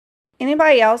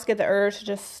Anybody else get the urge to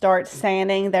just start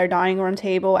sanding their dining room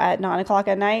table at 9 o'clock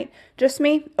at night? Just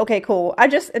me? Okay, cool. I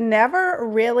just never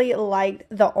really liked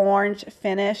the orange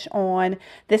finish on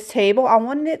this table. I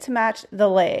wanted it to match the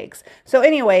legs. So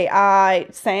anyway, I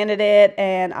sanded it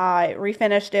and I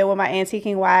refinished it with my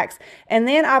antiquing wax. And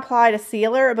then I applied a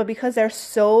sealer, but because there's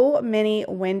so many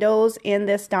windows in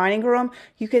this dining room,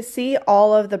 you could see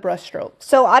all of the brush strokes.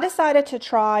 So I decided to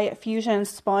try Fusion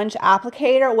Sponge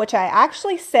Applicator, which I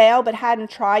actually sell but hadn't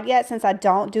tried yet since I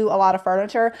don't do a lot of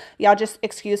furniture. Y'all just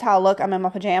excuse how I look. I'm in my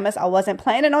pajamas. I wasn't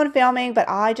planning on filming, but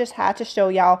I just had to show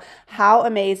y'all how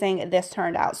amazing this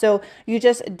turned out. So you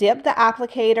just dip the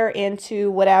applicator into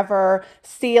whatever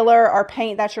sealer or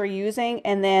paint that you're using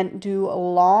and then do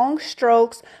long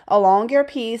strokes along your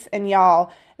piece. And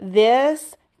y'all,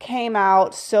 this came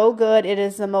out so good. It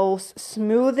is the most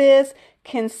smoothest,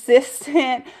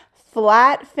 consistent,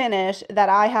 flat finish that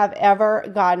I have ever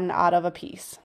gotten out of a piece.